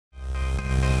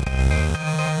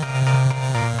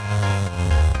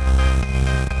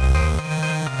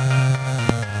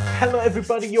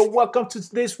everybody, you're welcome to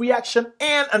today's reaction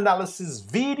and analysis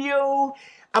video.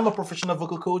 I'm a professional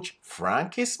vocal coach.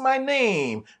 Frank is my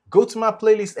name. Go to my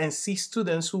playlist and see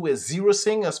students who were zero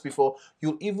singers before.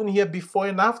 You'll even hear before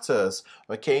and afters.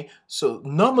 Okay, so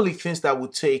normally things that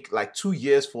would take like 2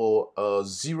 years for a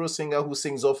zero singer who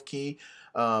sings off key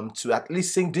to at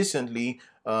least sing decently,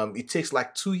 it takes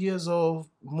like 2 years or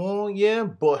more. Yeah,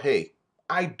 but hey,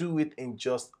 I do it in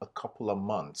just a couple of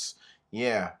months.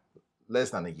 Yeah, less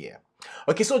than a year.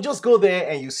 Okay, so just go there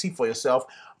and you see for yourself.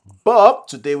 But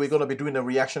today we're going to be doing a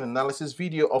reaction analysis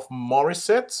video of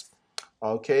Morissette.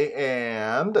 Okay,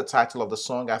 and the title of the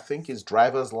song I think is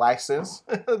Driver's License.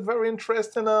 Very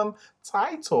interesting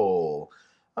title.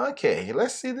 Okay,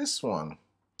 let's see this one.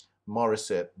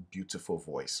 Morissette, beautiful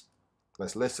voice.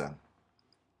 Let's listen.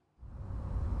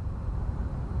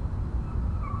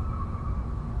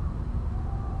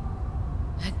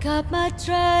 I got my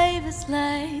driver's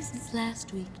license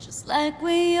last week, just like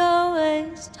we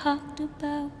always talked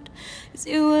about. 'Cause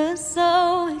you were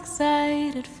so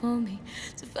excited for me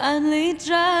to finally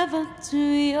drive up to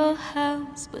your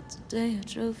house. But today I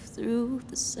drove through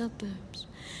the suburbs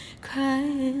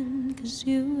crying 'cause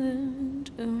you weren't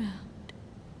around.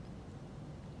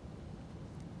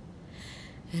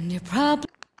 And you're probably...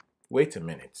 Wait a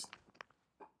minute.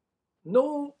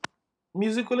 No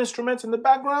musical instruments in the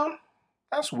background?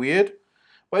 That's weird,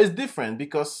 but it's different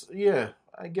because, yeah,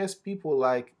 I guess people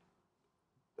like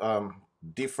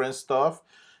different stuff,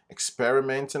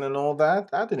 experimenting and all that.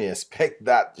 I didn't expect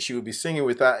that she would be singing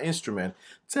with that instrument.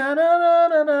 Yeah,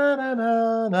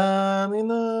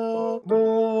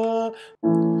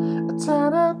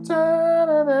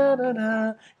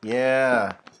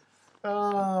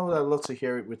 I would have loved to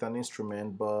hear it with an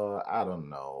instrument, but I don't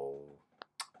know.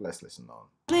 Let's listen on.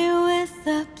 With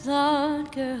that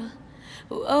blonde girl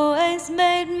who always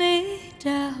made me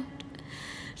doubt.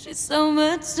 She's so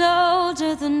much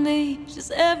older than me.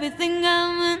 She's everything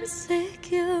I'm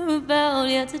insecure about.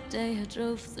 Yeah, today I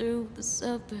drove through the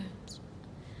suburbs.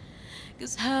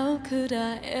 'Cause how could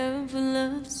I ever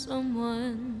love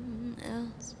someone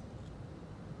else?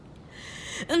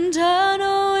 And I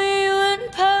know we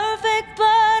weren't perfect,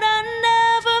 but I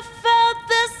never felt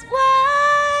this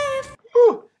way.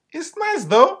 Ooh, it's nice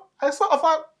though. I sort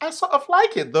of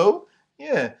like it though.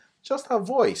 Yeah, just her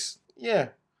voice.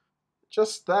 Yeah,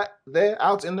 just that there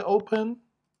out in the open.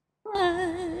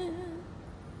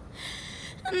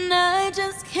 And I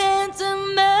just can't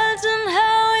imagine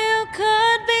how you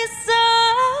could be so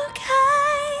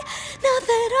okay now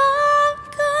that I'm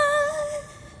gone.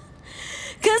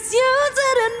 'Cause you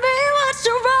didn't mean what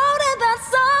you wrote in that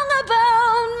song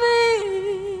about me.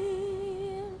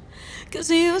 'Cause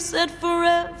you said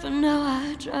forever, now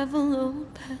I drive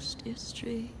alone past your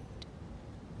street.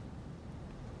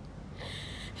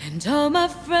 And all my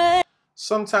friends.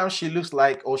 Sometimes she looks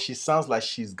like, or she sounds like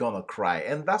she's gonna cry.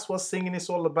 And that's what singing is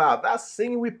all about. That's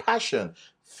singing with passion,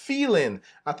 feeling.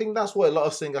 I think that's what a lot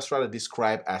of singers try to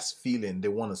describe as feeling. They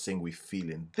want to sing with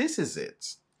feeling. This is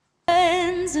it.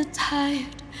 Friends are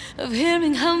tired of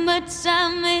hearing how much I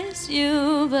miss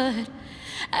you, but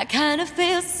I kind of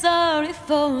feel sorry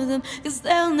for them, 'cause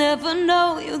they'll never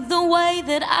know you the way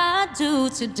that I do.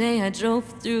 Today I drove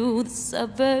through the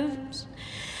suburbs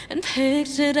and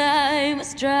pictured I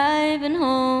was driving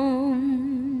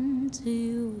home to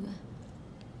you.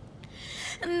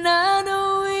 And I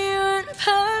know we weren't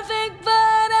perfect,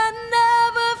 but I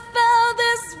never felt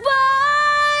this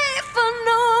way for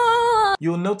no one.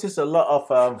 You'll notice a lot of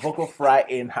vocal fry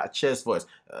in her chest voice.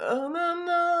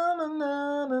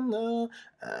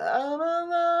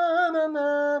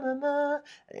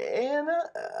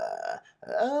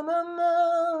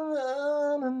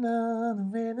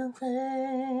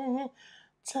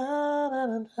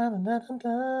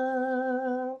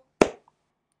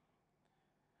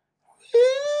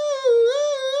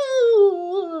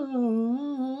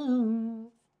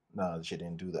 No, she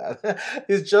didn't do that.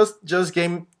 It just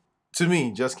came to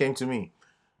me. Just came to me.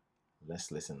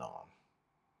 Let's listen on.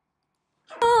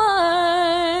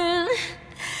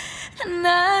 And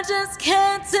I just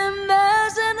can't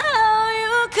imagine how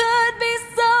you could be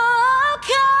so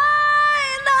okay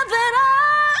now that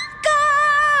I'm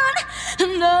gone.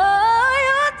 No,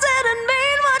 you didn't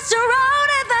mean what you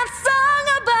wrote in that song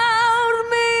about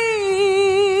me.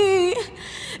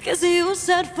 'Cause you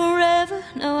said forever,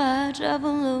 now I drive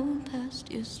alone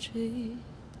past your street.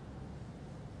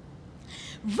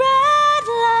 Red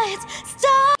lights,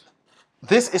 stop.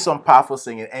 This is some powerful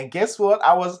singing, and guess what?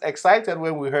 I was excited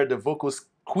when we heard the vocals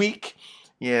squeak.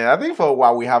 Yeah, I think for a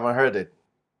while we haven't heard it,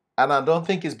 and I don't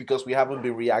think it's because we haven't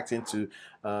been reacting to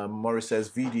Morissette's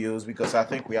videos, because I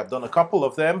think we have done a couple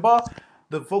of them. But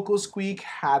the vocal squeak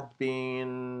had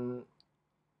been,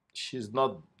 she's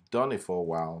not done it for a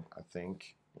while, I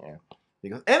think. Yeah.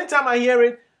 Because anytime I hear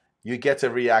it, you get a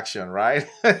reaction, right?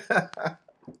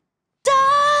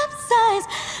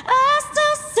 I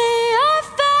still see your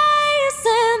face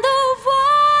in the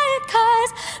white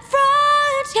cars,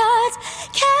 front yards.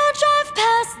 Can't drive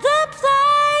past the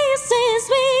places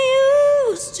we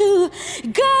used to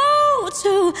go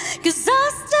to, 'cause I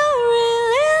still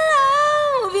really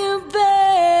love you,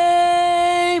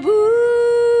 babe. Ooh.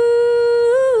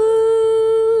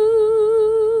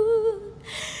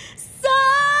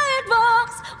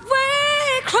 Sidewalks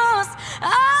we cross,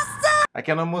 I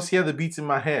can almost hear the beats in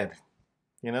my head.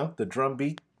 You know, the drum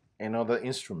beat and other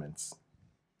instruments.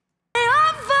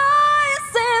 Your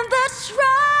voice in the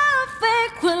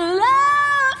traffic, we're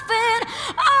laughing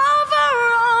over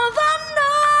all the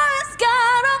noise.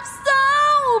 God, I'm so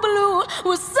blue,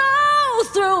 we're so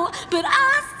through, but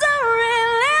I still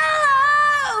really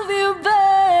love you,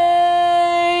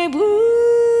 babe. Ooh.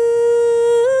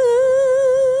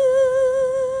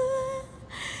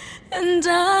 And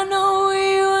I know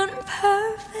we weren't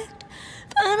perfect,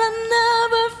 but I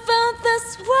never felt this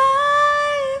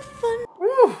way for.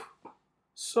 Woo!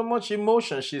 So much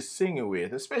emotion she's singing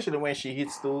with, especially when she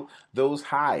hits those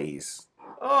highs.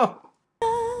 Oh.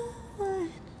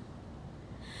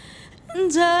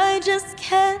 And I just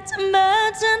can't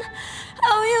imagine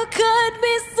how you could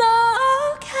be so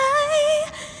okay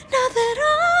now that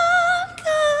I'm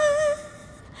gone.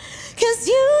 'Cause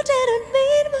you didn't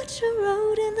mean what you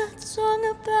wrote in that song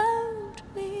about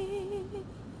me.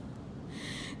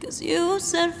 'Cause you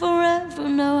said forever,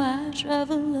 now I drive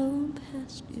alone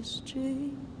past your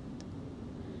street.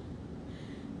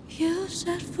 You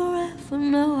said forever,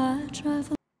 now I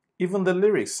drive Even the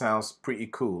lyrics sounds pretty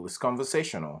cool. It's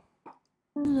conversational.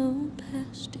 alone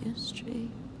past your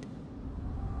street.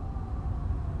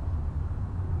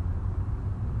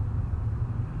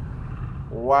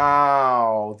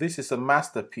 Wow, this is a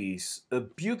masterpiece, a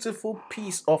beautiful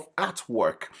piece of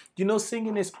artwork. You know,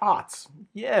 singing is art.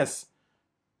 Yes.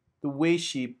 The way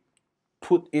she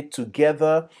put it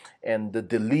together and the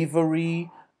delivery,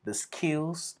 the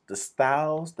skills, the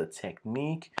styles, the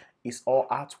technique is all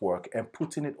artwork, and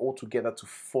putting it all together to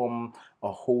form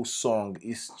a whole song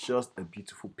is just a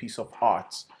beautiful piece of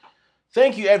art.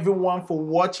 Thank you everyone for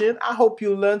watching. I hope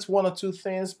you learned one or two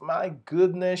things. My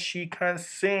goodness, she can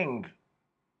sing.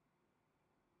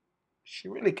 She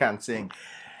really can sing.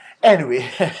 Anyway,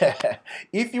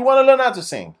 if you want to learn how to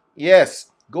sing,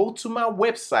 yes, go to my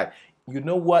website. You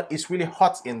know what? It's really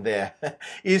hot in there.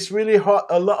 It's really hot.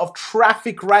 A lot of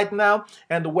traffic right now.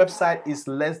 And the website is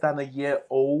less than a year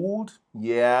old.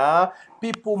 Yeah.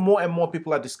 More and more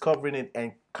people are discovering it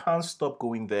and can't stop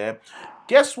going there.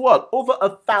 Guess what? Over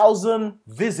 1,000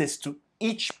 visits to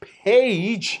each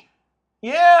page.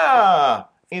 Yeah.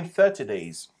 In 30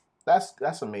 days.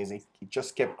 That's amazing. It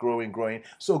just kept growing.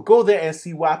 So go there and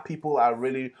see why people are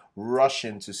really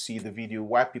rushing to see the video.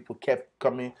 Why people keep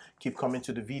coming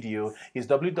to the video. Is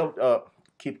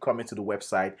keep coming to the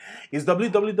website. Is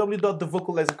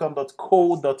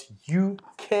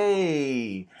www.thevocallexicon.co.uk.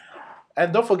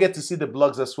 And don't forget to see the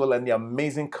blogs as well and the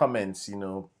amazing comments, you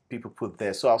know, people put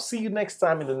there. So I'll see you next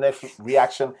time in the next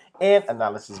reaction and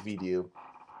analysis video.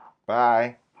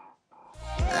 Bye.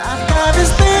 I've got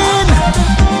this thing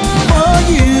for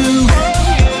you.